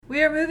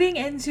We are moving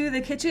into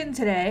the kitchen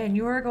today, and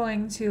you are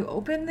going to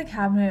open the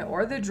cabinet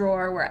or the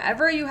drawer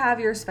wherever you have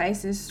your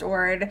spices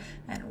stored,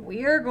 and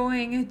we are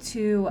going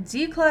to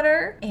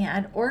declutter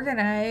and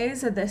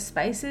organize the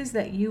spices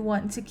that you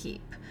want to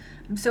keep.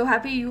 I'm so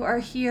happy you are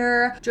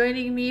here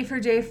joining me for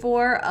day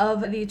 4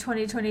 of the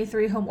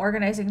 2023 Home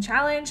Organizing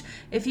Challenge.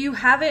 If you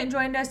haven't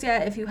joined us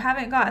yet, if you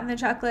haven't gotten the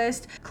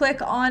checklist,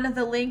 click on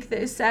the link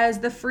that says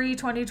the free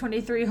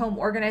 2023 Home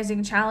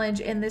Organizing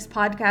Challenge in this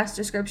podcast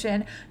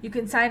description. You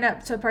can sign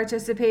up to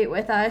participate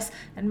with us,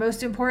 and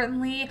most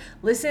importantly,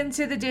 listen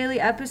to the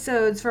daily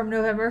episodes from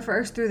November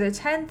 1st through the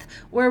 10th,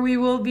 where we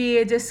will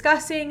be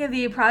discussing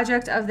the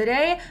project of the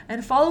day,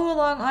 and follow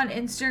along on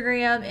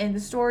Instagram in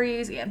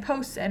stories and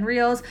posts and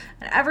reels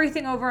and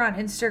everything over on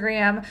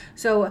Instagram,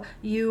 so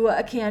you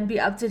can be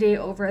up to date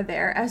over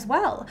there as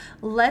well.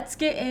 Let's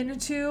get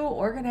into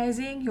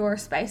organizing your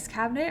spice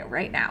cabinet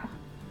right now.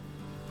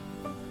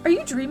 Are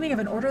you dreaming of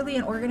an orderly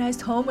and organized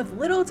home with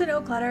little to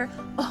no clutter,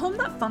 a home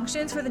that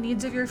functions for the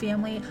needs of your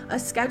family, a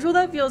schedule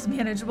that feels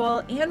manageable,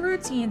 and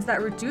routines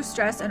that reduce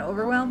stress and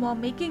overwhelm while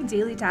making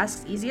daily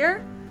tasks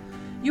easier?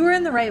 You are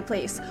in the right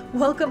place.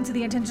 Welcome to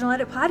the Intentional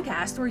Edit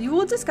podcast, where you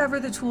will discover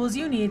the tools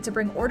you need to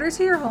bring order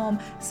to your home,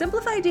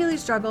 simplify daily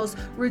struggles,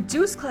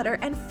 reduce clutter,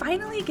 and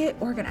finally get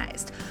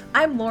organized.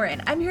 I'm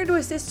Lauren. I'm here to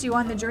assist you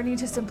on the journey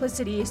to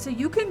simplicity so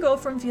you can go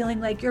from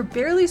feeling like you're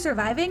barely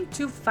surviving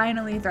to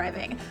finally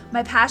thriving.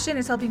 My passion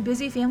is helping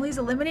busy families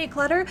eliminate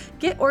clutter,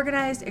 get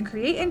organized, and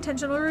create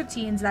intentional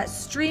routines that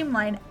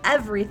streamline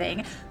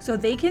everything so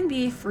they can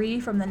be free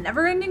from the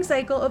never-ending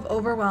cycle of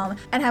overwhelm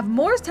and have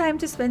more time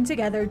to spend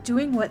together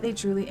doing what they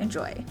truly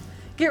enjoy.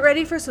 Get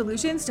ready for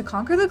solutions to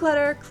conquer the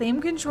clutter, claim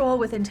control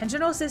with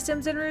intentional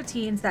systems and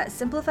routines that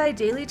simplify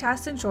daily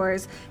tasks and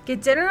chores,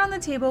 get dinner on the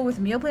table with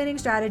meal planning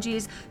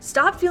strategies,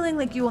 stop feeling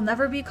like you will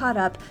never be caught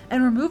up,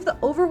 and remove the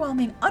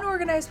overwhelming,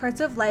 unorganized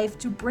parts of life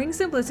to bring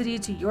simplicity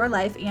to your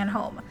life and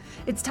home.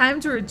 It's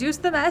time to reduce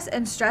the mess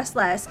and stress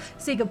less,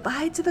 say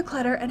goodbye to the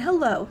clutter, and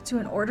hello to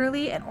an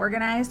orderly and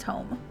organized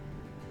home.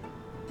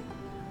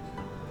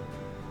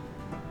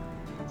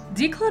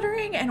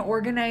 Decluttering and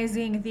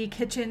organizing the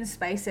kitchen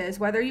spices,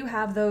 whether you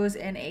have those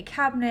in a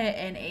cabinet,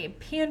 in a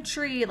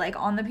pantry, like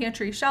on the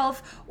pantry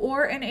shelf,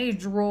 or in a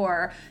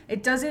drawer,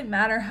 it doesn't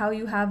matter how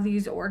you have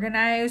these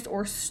organized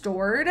or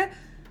stored.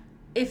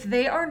 If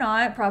they are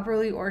not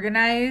properly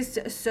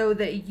organized so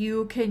that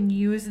you can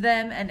use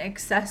them and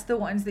access the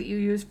ones that you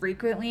use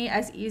frequently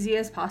as easy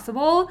as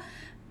possible,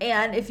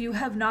 and if you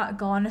have not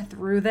gone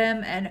through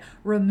them and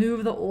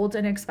removed the old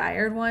and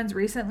expired ones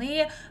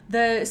recently,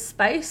 the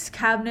spice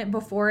cabinet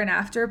before and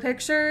after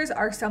pictures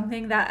are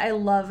something that I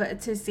love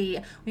to see.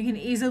 We can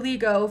easily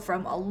go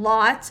from a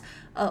lot,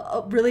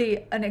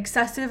 really an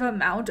excessive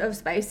amount of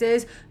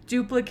spices,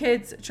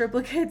 duplicates,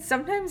 triplicates,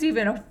 sometimes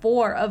even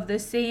 4 of the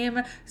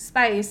same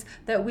spice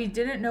that we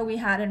didn't know we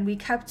had and we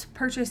kept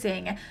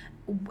purchasing.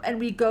 And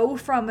we go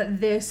from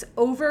this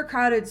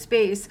overcrowded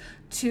space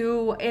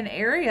to an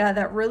area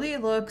that really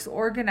looks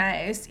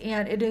organized,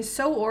 and it is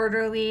so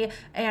orderly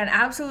and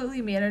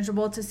absolutely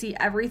manageable to see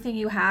everything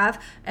you have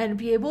and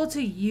be able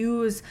to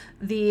use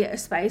the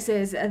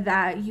spices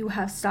that you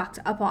have stocked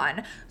up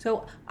on.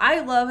 So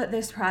I love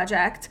this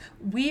project.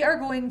 We are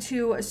going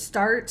to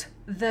start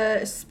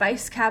the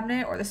spice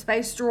cabinet or the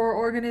spice drawer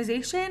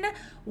organization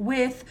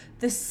with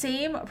the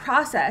same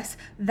process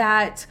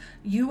that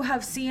you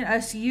have seen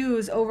us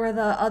use over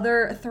the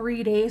other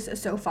 3 days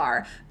so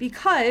far,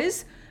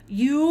 because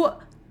you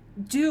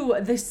do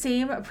the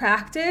same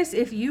practice.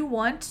 If you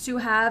want to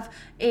have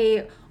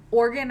a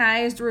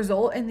organized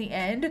result in the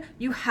end,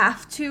 you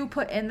have to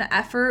put in the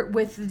effort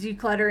with the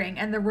decluttering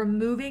and the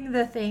removing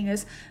the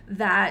things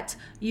that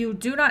you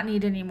do not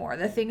need anymore,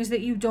 the things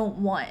that you don't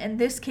want. In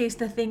this case,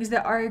 the things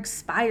that are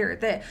expired,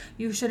 that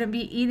you shouldn't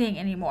be eating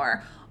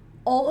anymore.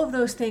 All of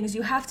those things,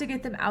 you have to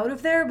get them out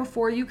of there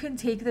before you can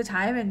take the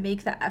time and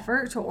make the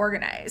effort to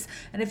organize.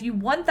 And if you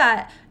want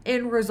that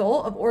end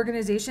result of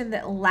organization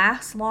that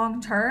lasts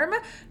long term,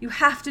 you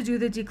have to do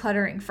the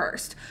decluttering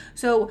first.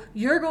 So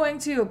you're going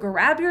to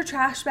grab your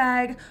trash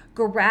bag,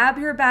 grab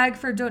your bag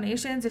for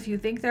donations if you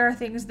think there are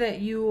things that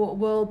you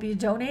will be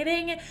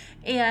donating,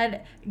 and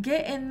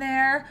get in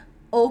there.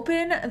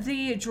 Open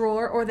the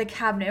drawer or the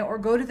cabinet or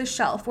go to the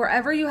shelf,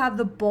 wherever you have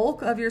the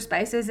bulk of your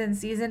spices and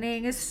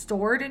seasonings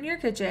stored in your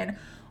kitchen.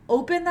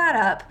 Open that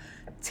up,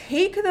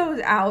 take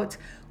those out,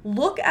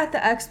 look at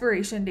the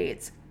expiration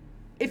dates.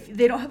 If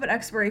they don't have an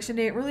expiration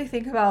date, really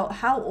think about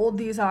how old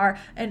these are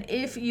and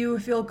if you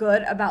feel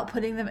good about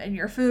putting them in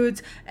your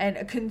foods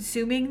and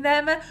consuming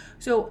them.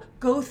 So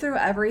go through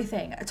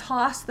everything,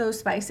 toss those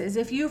spices.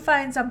 If you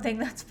find something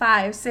that's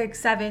 5, 6,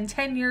 7,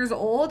 10 years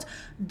old,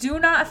 do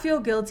not feel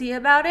guilty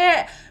about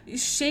it.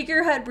 Shake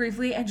your head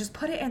briefly and just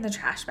put it in the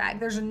trash bag.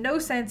 There's no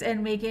sense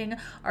in making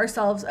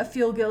ourselves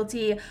feel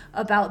guilty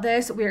about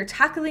this. We are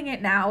tackling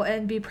it now,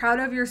 and be proud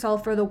of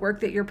yourself for the work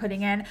that you're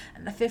putting in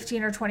and the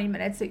 15 or 20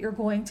 minutes that you're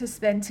going to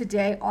spend spend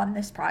today on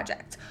this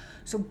project.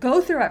 So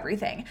go through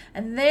everything.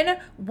 And then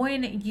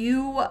when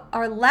you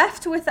are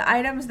left with the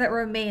items that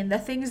remain, the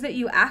things that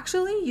you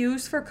actually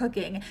use for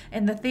cooking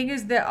and the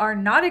things that are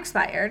not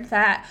expired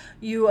that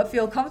you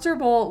feel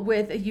comfortable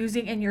with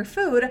using in your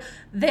food,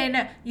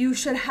 then you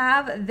should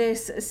have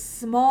this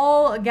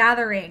small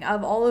gathering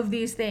of all of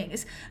these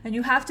things. And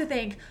you have to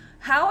think,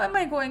 how am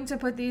I going to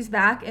put these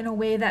back in a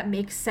way that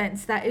makes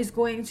sense, that is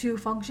going to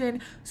function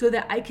so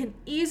that I can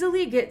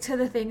easily get to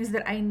the things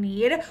that I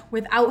need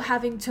without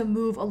having to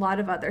move a lot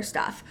of other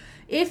stuff?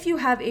 If you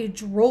have a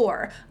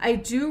drawer, I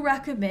do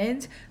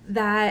recommend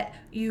that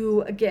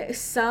you get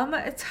some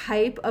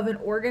type of an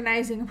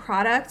organizing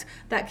product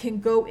that can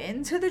go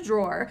into the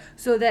drawer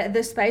so that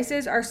the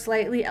spices are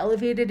slightly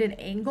elevated and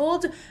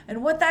angled.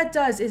 And what that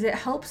does is it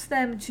helps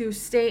them to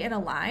stay in a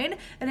line,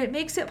 and it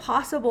makes it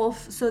possible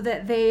so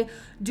that they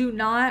do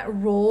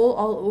not roll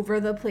all over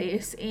the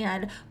place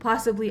and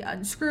possibly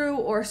unscrew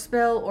or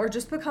spill or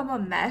just become a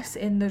mess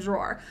in the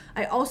drawer.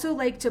 I also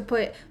like to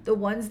put the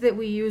ones that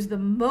we use the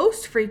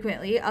most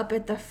frequently up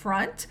at the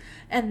front,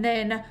 and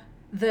then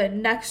the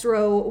next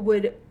row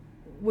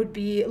would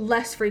be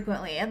less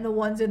frequently, and the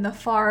ones in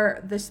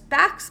this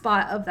back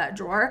spot of that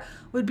drawer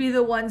would be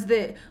the ones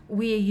that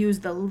we use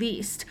the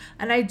least.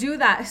 And I do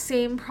that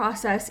same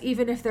process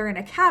even if they're in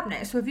a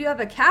cabinet. So if you have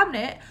a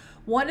cabinet,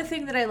 one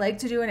thing that I like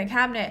to do in a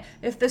cabinet,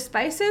 if the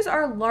spices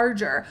are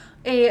larger,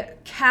 a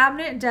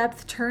cabinet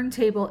depth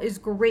turntable is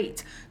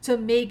great to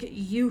make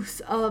use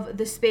of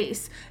the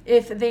space.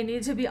 If they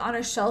need to be on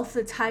a shelf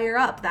that's higher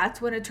up, that's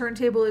when a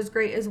turntable is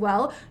great as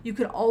well. You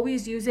can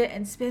always use it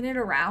and spin it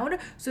around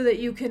so that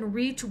you can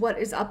reach what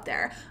is up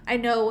there. I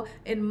know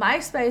in my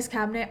spice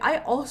cabinet, I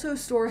also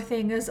store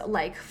things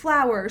like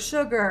flour,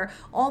 sugar,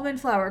 almond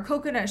flour,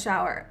 coconut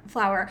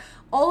flour,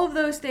 all of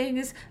those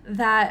things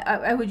that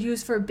I would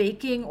use for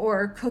baking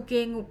or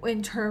cooking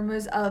in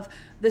terms of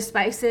the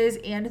spices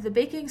and the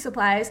baking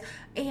supplies,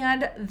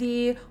 and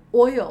the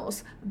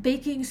oils,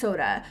 baking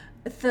soda,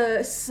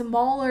 the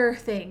smaller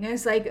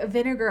things like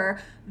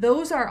vinegar,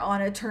 those are on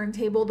a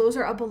turntable. Those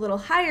are up a little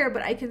higher,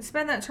 but I can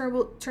spin that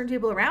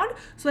turntable around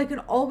so I can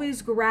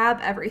always grab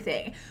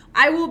everything.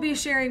 I will be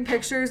sharing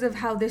pictures of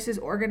how this is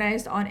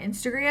organized on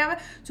Instagram.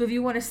 So if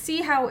you want to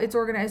see how it's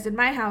organized in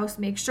my house,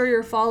 make sure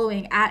you're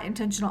following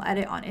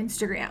 @intentionaledit on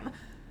Instagram.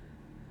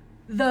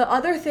 The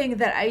other thing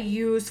that I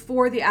use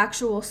for the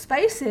actual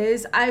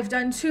spices, I've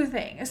done two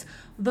things.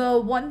 The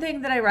one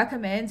thing that I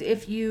recommend,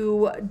 if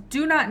you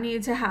do not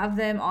need to have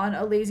them on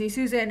a Lazy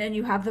Susan and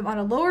you have them on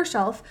a lower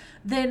shelf,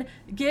 then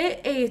get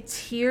a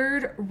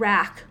tiered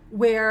rack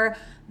where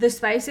the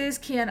spices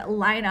can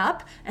line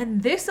up,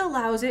 and this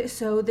allows it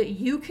so that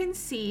you can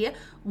see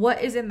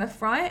what is in the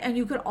front, and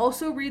you can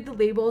also read the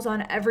labels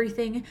on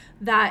everything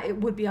that it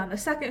would be on the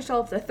second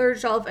shelf, the third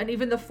shelf, and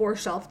even the fourth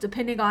shelf,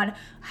 depending on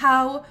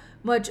how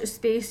much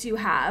space you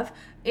have.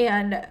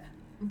 And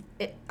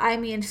I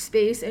mean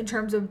space in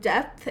terms of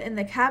depth in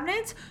the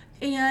cabinet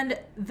and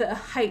the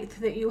height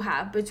that you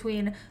have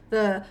between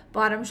the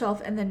bottom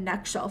shelf and the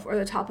next shelf or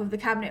the top of the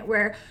cabinet,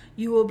 where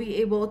you will be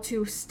able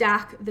to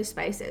stack the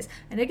spices.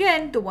 And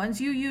again, the ones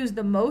you use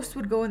the most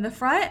would go in the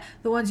front,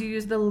 the ones you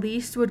use the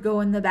least would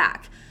go in the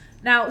back.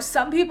 Now,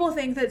 some people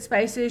think that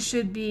spices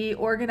should be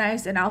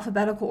organized in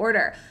alphabetical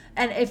order.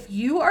 And if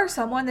you are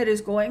someone that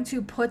is going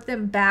to put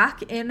them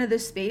back into the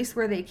space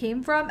where they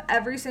came from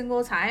every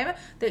single time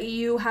that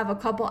you have a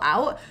couple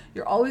out,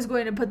 you're always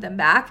going to put them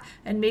back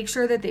and make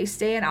sure that they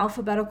stay in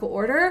alphabetical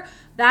order.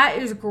 That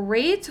is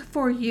great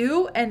for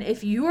you. And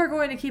if you are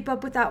going to keep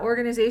up with that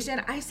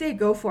organization, I say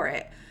go for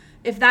it.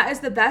 If that is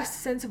the best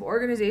sense of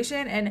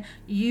organization and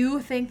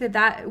you think that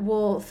that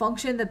will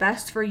function the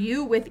best for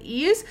you with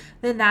ease,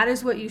 then that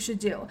is what you should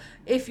do.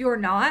 If you're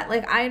not,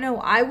 like I know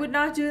I would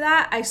not do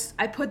that.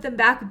 I put them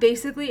back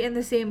basically in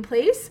the same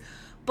place,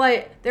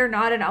 but they're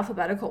not in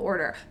alphabetical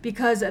order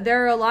because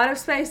there are a lot of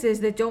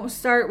spices that don't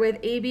start with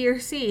A, B, or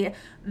C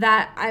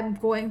that I'm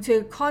going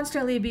to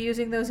constantly be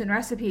using those in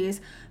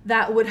recipes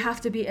that would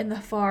have to be in the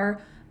far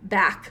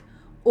back,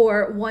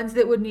 or ones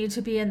that would need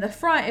to be in the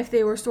front. If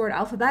they were stored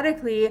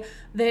alphabetically,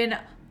 then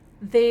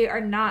they are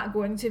not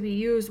going to be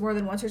used more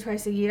than once or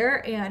twice a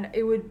year, and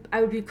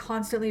I would be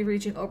constantly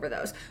reaching over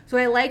those. So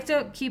I like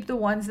to keep the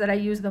ones that I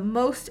use the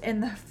most in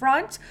the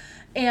front,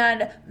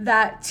 and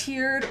that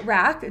tiered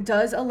rack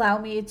does allow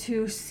me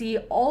to see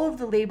all of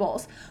the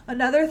labels.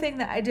 Another thing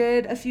that I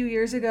did a few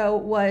years ago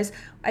was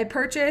I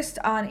purchased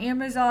on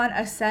Amazon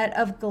a set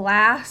of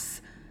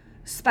glass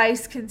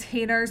spice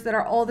containers that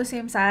are all the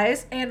same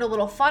size and a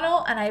little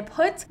funnel, and I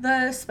put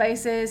the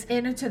spices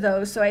into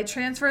those. So I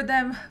transferred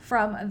them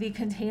from the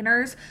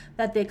containers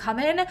that they come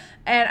in,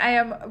 and I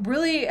am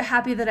really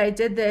happy that I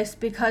did this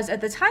because at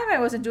the time I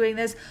wasn't doing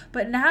this,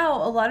 but now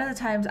a lot of the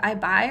times I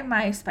buy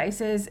my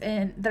spices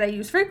that I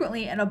use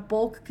frequently in a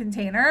bulk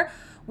container,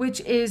 which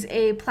is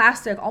a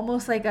plastic,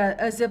 almost like a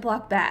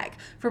Ziploc bag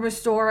from a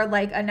store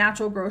like a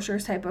Natural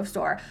Grocers type of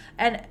store.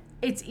 And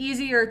it's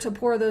easier to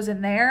pour those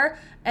in there.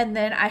 And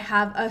then I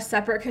have a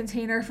separate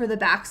container for the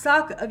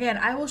backstock. Again,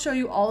 I will show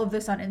you all of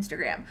this on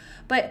Instagram,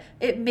 but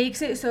it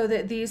makes it so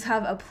that these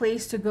have a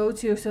place to go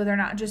to, so they're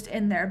not just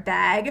in their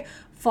bag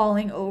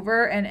falling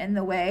over and in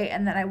the way,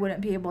 and then I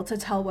wouldn't be able to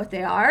tell what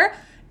they are.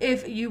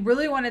 If you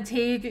really want to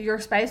take your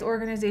spice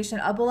organization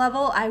up a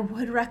level, I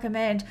would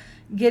recommend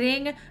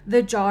getting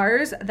the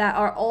jars that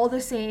are all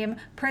the same,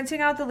 printing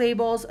out the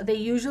labels. They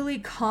usually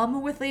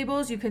come with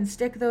labels. You can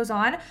stick those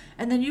on,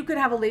 and then you could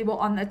have a label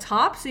on the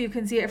top so you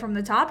can see it from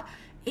the top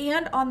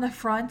and on the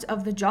front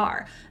of the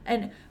jar.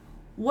 And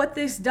what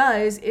this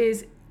does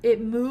is it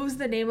moves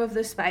the name of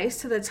the spice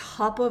to the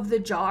top of the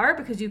jar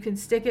because you can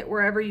stick it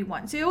wherever you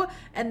want to,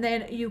 and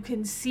then you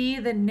can see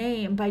the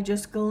name by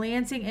just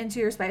glancing into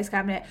your spice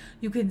cabinet.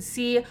 You can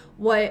see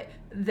what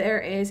there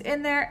is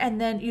in there, and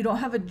then you don't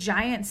have a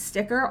giant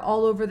sticker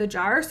all over the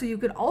jar, so you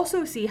can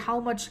also see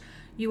how much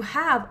you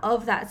have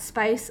of that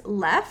spice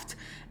left,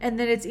 and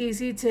then it's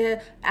easy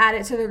to add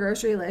it to the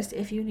grocery list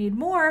if you need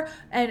more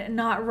and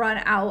not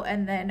run out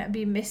and then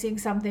be missing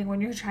something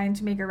when you're trying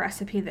to make a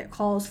recipe that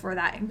calls for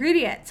that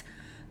ingredient.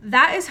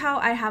 That is how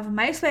I have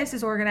my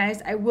spices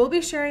organized. I will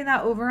be sharing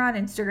that over on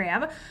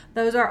Instagram.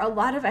 Those are a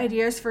lot of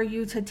ideas for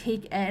you to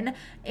take in,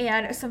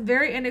 and some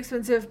very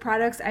inexpensive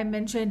products I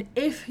mentioned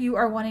if you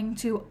are wanting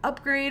to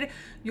upgrade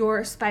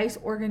your spice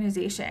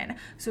organization.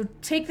 So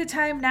take the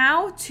time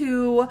now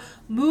to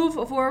move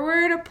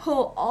forward,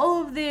 pull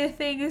all of the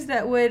things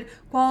that would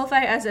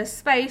qualify as a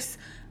spice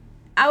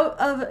out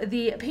of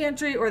the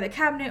pantry or the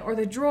cabinet or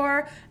the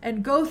drawer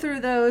and go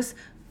through those.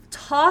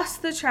 Toss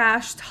the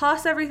trash,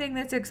 toss everything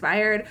that's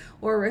expired,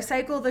 or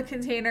recycle the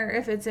container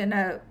if it's in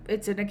a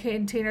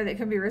container that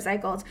can be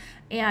recycled,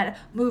 and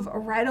move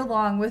right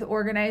along with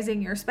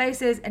organizing your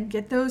spices and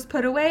get those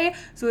put away.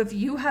 So if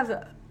you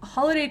have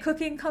holiday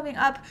cooking coming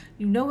up,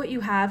 you know what you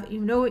have, you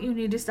know what you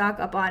need to stock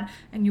up on,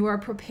 and you are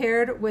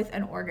prepared with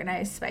an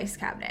organized spice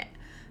cabinet.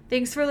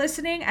 Thanks for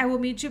listening. I will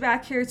meet you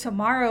back here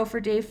tomorrow for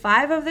day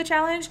 5 of the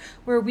challenge,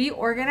 where we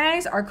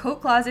organize our coat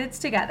closets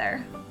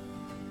together.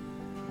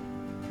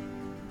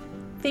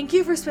 Thank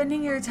you for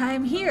spending your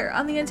time here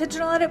on the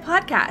Intentional Edit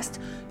podcast.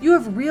 You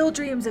have real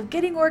dreams of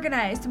getting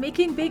organized,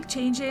 making big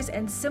changes,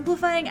 and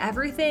simplifying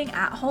everything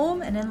at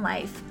home and in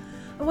life.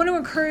 I want to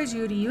encourage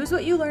you to use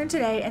what you learned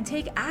today and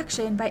take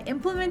action by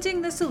implementing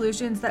the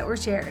solutions that were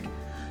shared.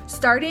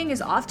 Starting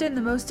is often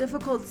the most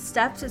difficult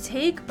step to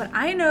take, but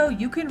I know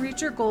you can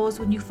reach your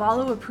goals when you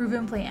follow a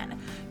proven plan.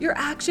 Your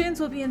actions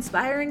will be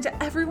inspiring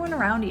to everyone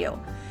around you.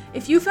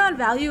 If you found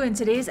value in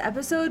today's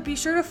episode, be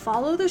sure to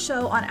follow the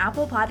show on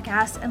Apple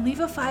Podcasts and leave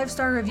a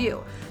 5-star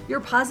review. Your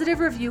positive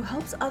review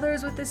helps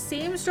others with the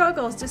same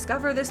struggles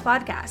discover this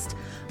podcast.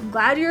 I'm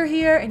glad you're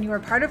here and you are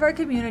part of our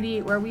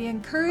community where we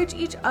encourage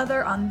each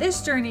other on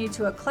this journey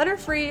to a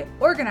clutter-free,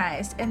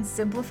 organized, and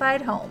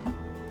simplified home.